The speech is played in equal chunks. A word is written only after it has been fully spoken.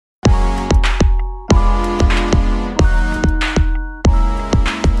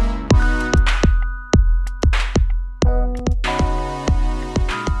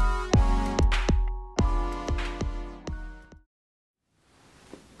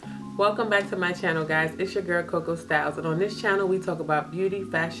Welcome back to my channel, guys. It's your girl Coco Styles, and on this channel we talk about beauty,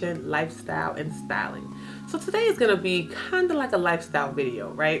 fashion, lifestyle, and styling. So today is going to be kind of like a lifestyle video,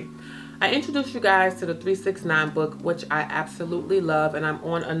 right? I introduced you guys to the 369 book, which I absolutely love, and I'm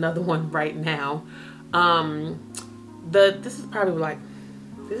on another one right now. This is probably like,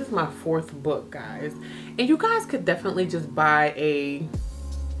 this is my fourth book, guys, and you guys could definitely just buy a,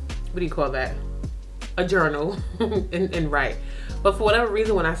 what do you call that, a journal and write. But for whatever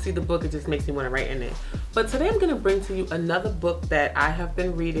reason, when I see the book, it just makes me want to write in it. But today I'm going to bring to you another book that I have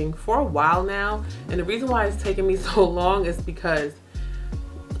been reading for a while now. And the reason why it's taken me so long is because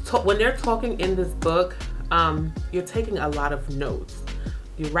when they're talking in this book, you're taking a lot of notes.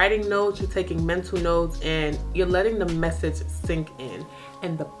 You're writing notes, you're taking mental notes, and you're letting the message sink in.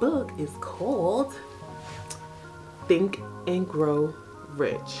 And the book is called Think and Grow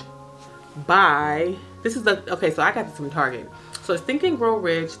Rich by, this is the, okay, so I got this from Target. So it's Think and Grow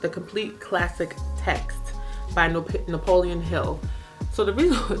Rich, the complete classic text by Napoleon Hill. So the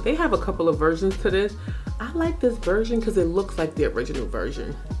reason, they have a couple of versions to this. I like this version because it looks like the original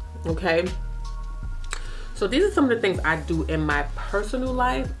version, okay? So these are some of the things I do in my personal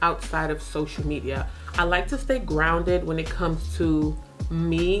life outside of social media. I like to stay grounded when it comes to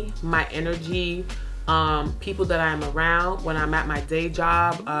me, my energy, people that I'm around when I'm at my day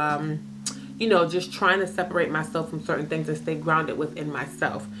job, you know, just trying to separate myself from certain things and stay grounded within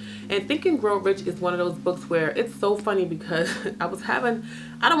myself. And Think and Grow Rich is one of those books where it's so funny because I was having,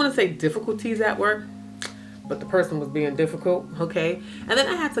 I don't want to say difficulties at work, but the person was being difficult, okay? And then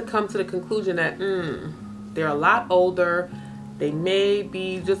I had to come to the conclusion that they're a lot older. They may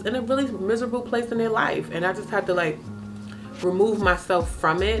be just in a really miserable place in their life. And I just had to like remove myself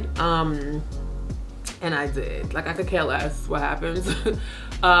from it. And I did. Like, I could care less what happens.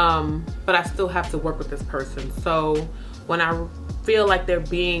 But I still have to work with this person. So when I feel like they're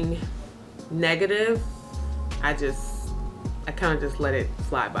being negative, I kind of just let it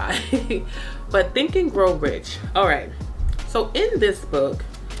fly by. But Think and Grow Rich. All right. So in this book,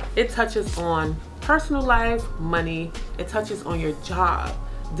 it touches on personal life, money. It touches on your job,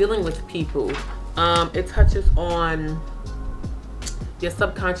 dealing with people. It touches on your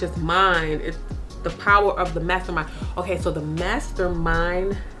subconscious mind. It's the power of the mastermind. Okay, so the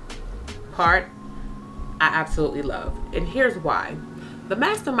mastermind part I absolutely love, and here's why. The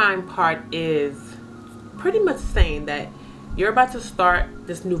mastermind part is pretty much saying that you're about to start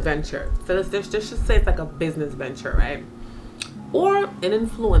this new venture. So let's just say it's like a business venture, right? Or an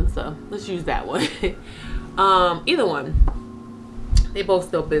influencer. Let's use that one. Either one. They both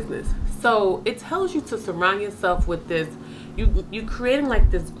still business. So it tells you to surround yourself with this. You creating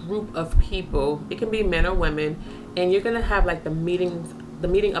like this group of people. It can be men or women, and you're gonna have like the meeting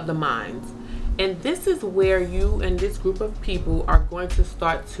of the minds. And this is where you and this group of people are going to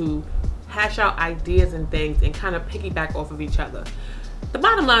start to hash out ideas and things and kind of piggyback off of each other. The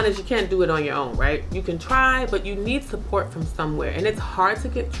bottom line is you can't do it on your own, right? You can try, but you need support from somewhere. And it's hard to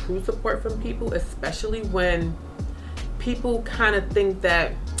get true support from people, especially when people kind of think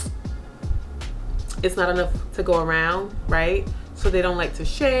that it's not enough to go around, right? So they don't like to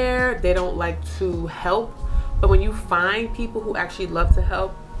share, they don't like to help. But when you find people who actually love to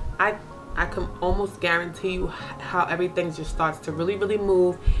help, I can almost guarantee you how everything just starts to really, really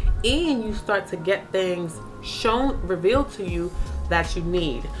move, and you start to get things revealed to you that you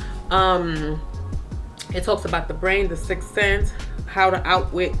need. It talks about the brain, the sixth sense, how to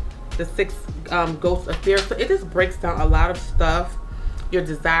outwit the six ghosts of fear. So it just breaks down a lot of stuff. Your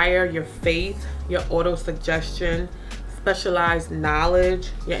desire, your faith, your auto-suggestion, specialized knowledge,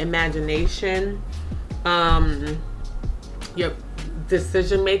 your imagination, your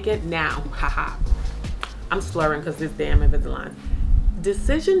decision-making. Now, haha, I'm slurring because this damn Invisalign.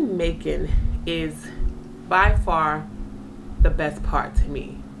 Decision-making is by far the best part to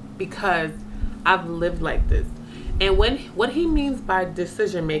me because I've lived like this. And what he means by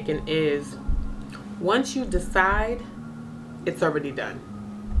decision-making is once you decide, it's already done,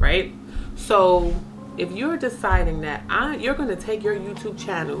 right? So if you're deciding that you're going to take your YouTube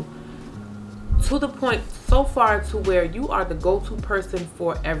channel to the point so far to where you are the go-to person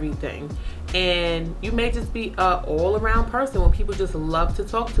for everything, and you may just be a all-around person when people just love to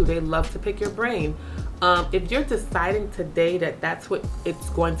talk to, they love to pick your brain. If you're deciding today that that's what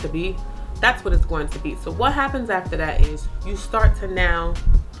it's going to be, that's what it's going to be. So what happens after that is you start to now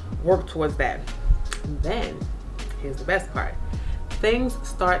work towards that. And then here's the best part. Things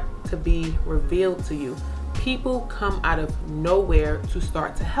start to be revealed to you. People come out of nowhere to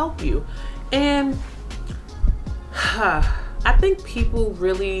start to help you. And I think people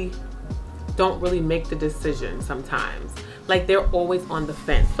really don't really make the decision sometimes. Like they're always on the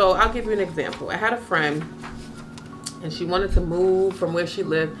fence. So I'll give you an example. I had a friend and she wanted to move from where she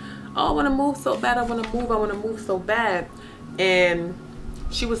lived. Oh, I want to move so bad. I want to move so bad. And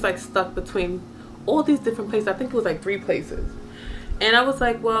she was like stuck between all these different places. I think it was like 3 places. And I was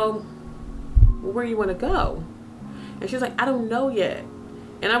like, well, where you want to go? And she's like, I don't know yet.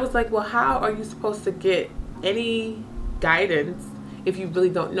 And I was like, well, how are you supposed to get any guidance if you really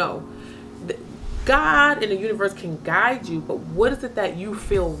don't know? God and the universe can guide you, but what is it that you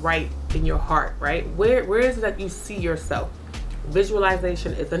feel right in your heart, right? Where is it that you see yourself?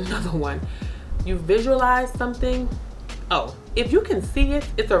 Visualization is another one. You visualize something. Oh, if you can see it,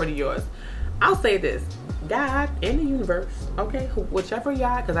 it's already yours. I'll say this, God and the universe, okay, whichever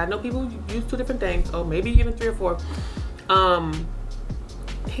y'all, because I know people use 2 different things, or maybe even 3 or 4.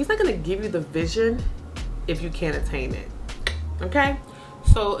 He's not gonna give you the vision if you can't attain it, okay?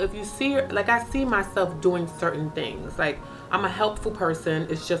 So if you see, like I see myself doing certain things, like I'm a helpful person.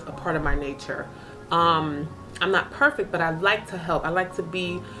 It's just a part of my nature. I'm not perfect, but I like to help. I like to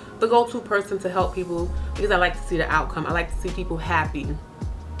be the go-to person to help people because I like to see the outcome. I like to see people happy.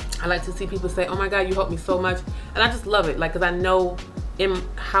 I like to see people say, oh my God, you helped me so much. And I just love it. Like, cause I know in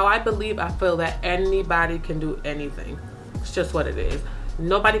how I believe, I feel that anybody can do anything. It's just what it is.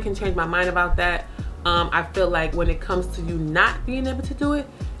 Nobody can change my mind about that. I feel like when it comes to you not being able to do it,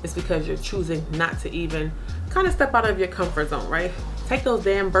 it's because you're choosing not to even kind of step out of your comfort zone, right? Take those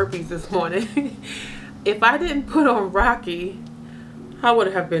damn burpees this morning. If I didn't put on Rocky, I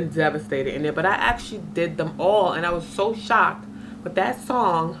would have been devastated in it. But I actually did them all, and I was so shocked. But that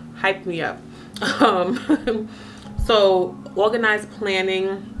song hyped me up. So organized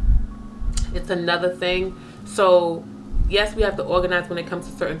planning, it's another thing. So yes, we have to organize when it comes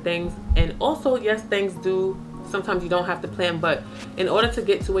to certain things. And also, yes, things do, sometimes you don't have to plan, but in order to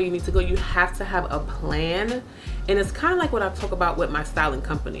get to where you need to go, you have to have a plan. And it's kind of like what I talk about with my styling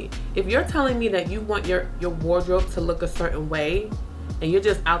company. If you're telling me that you want your wardrobe to look a certain way, and you're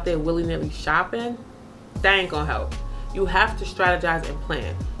just out there willy-nilly shopping, that ain't gonna help. You have to strategize and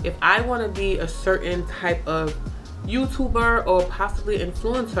plan. If I want to be a certain type of YouTuber or possibly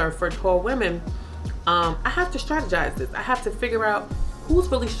influencer for tall women, I have to strategize this. I have to figure out who's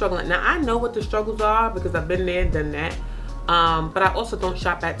really struggling. Now, I know what the struggles are because I've been there, done that. But I also don't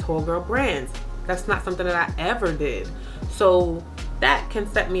shop at tall girl brands. That's not something that I ever did. So that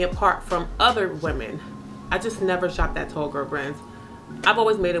can set me apart from other women. I just never shopped at tall girl brands. I've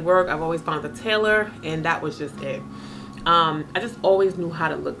always made it work. I've always found a tailor, and that was just it. I just always knew how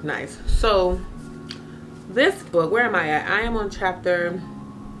to look nice. So this book, where am I at? I am on chapter,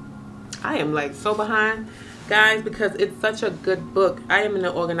 I am like so behind, guys, because it's such a good book. I am in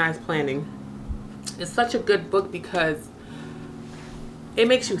the organized planning. It's such a good book because it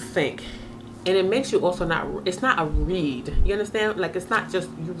makes you think, and it makes you also not, it's not a read, you understand? Like, it's not just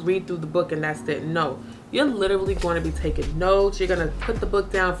you read through the book and that's it. No, you're literally going to be taking notes. You're going to put the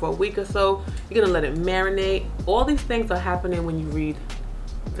book down for a week or so. You're going to let it marinate. All these things are happening when you read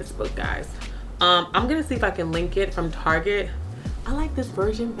this book, guys. I'm going to see if I can link it from Target. I like this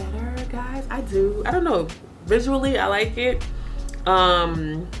version better, guys. I do. I don't know. Visually, I like it.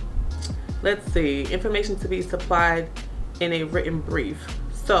 Let's see. Information to be supplied in a written brief.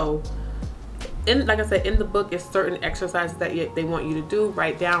 So, like I said, in the book is certain exercises that they want you to do.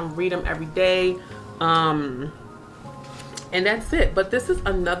 Write down, read them every day. And that's it. But this is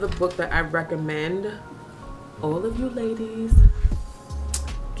another book that I recommend all of you ladies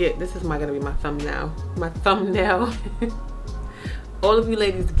get. This is gonna be my thumbnail. All of you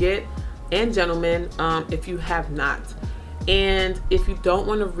ladies get, and gentlemen, if you have not. And if you don't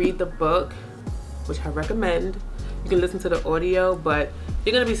want to read the book, which I recommend, you can listen to the audio, but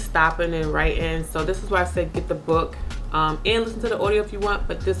you're gonna be stopping and writing. So this is why I said get the book and listen to the audio if you want,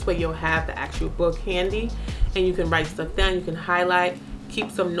 but this way you'll have the actual book handy and you can write stuff down, you can highlight, keep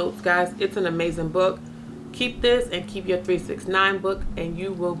some notes, guys. It's an amazing book. Keep this and keep your 369 book and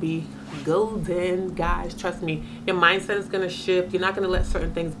you will be golden, guys. Trust me, your mindset is gonna shift. You're not gonna let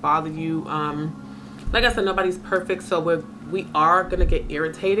certain things bother you. Like I said, nobody's perfect, so we are gonna get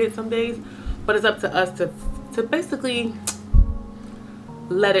irritated some days, but it's up to us to basically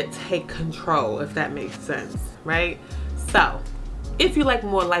let it take control, if that makes sense, right? So if you like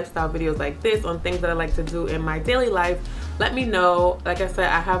more lifestyle videos like this on things that I like to do in my daily life, let me know. Like I said,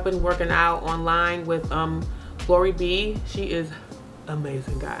 I have been working out online with Lori B. She is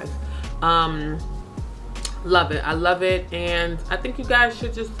amazing, guys. Love it. I love it, and I think you guys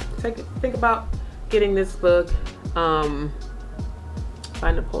should just think about getting this book by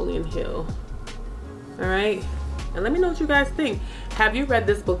Napoleon Hill. All right, and let me know what you guys think. Have you read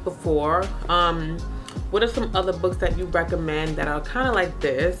this book before? what are some other books that you recommend that are kind of like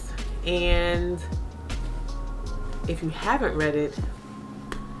this? And if you haven't read it,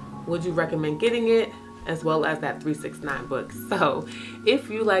 would you recommend getting it? As well as that 369 book. So if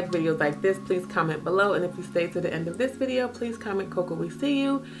you like videos like this, please comment below. And if you stay to the end of this video, please comment Coco we see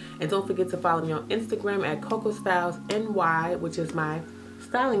you. And don't forget to follow me on Instagram at Cocostylesny, which is my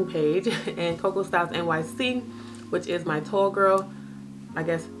styling page, and Cocostylesnyc, which is my tall girl, I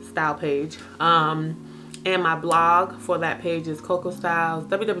guess, style page. And my blog for that page is Cocostyles,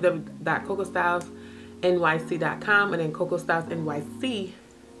 www.cocostylesnyc.com, and then Cocostylesnyc,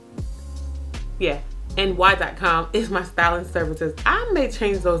 yeah, ny.com is my styling services. I may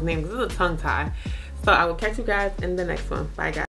change those names. This is a tongue tie. So I will catch you guys in the next one. Bye, guys.